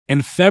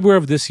In February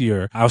of this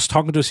year, I was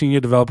talking to a senior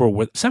developer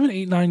with 7,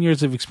 8, 9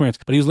 years of experience,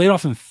 but he was laid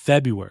off in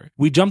February.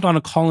 We jumped on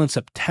a call in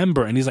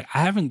September and he's like, I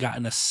haven't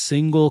gotten a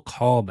single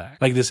call back.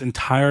 Like this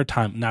entire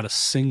time, not a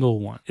single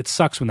one. It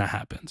sucks when that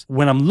happens.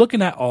 When I'm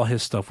looking at all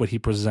his stuff, what he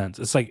presents,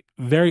 it's like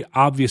very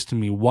obvious to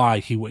me why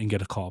he wouldn't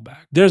get a call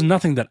back. There's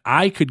nothing that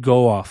I could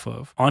go off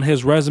of on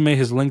his resume,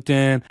 his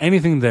LinkedIn,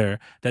 anything there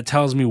that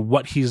tells me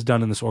what he's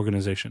done in this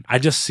organization. I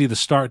just see the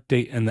start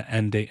date and the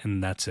end date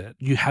and that's it.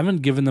 You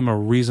haven't given them a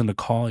reason to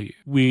call you.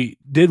 We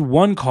did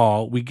one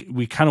call. We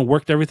kind of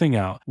worked everything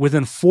out.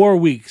 Within 4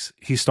 weeks,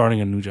 he's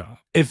starting a new job.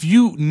 If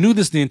you knew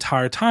this the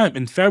entire time,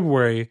 in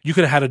February, you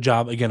could have had a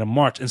job again in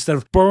March. Instead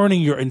of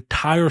burning your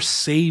entire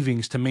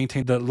savings to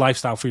maintain the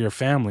lifestyle for your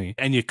family,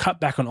 and you cut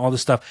back on all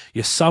this stuff,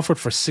 you suffered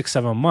for 6,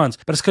 7 months,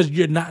 but it's because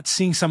you're not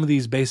seeing some of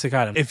these basic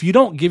items. If you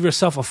don't give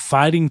yourself a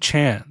fighting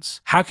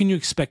chance, how can you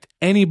expect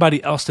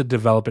anybody else to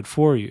develop it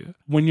for you?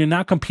 When you're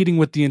not competing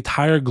with the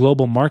entire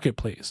global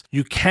marketplace,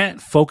 you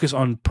can't focus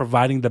on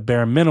providing the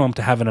bare minimum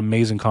to have an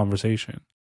amazing conversation.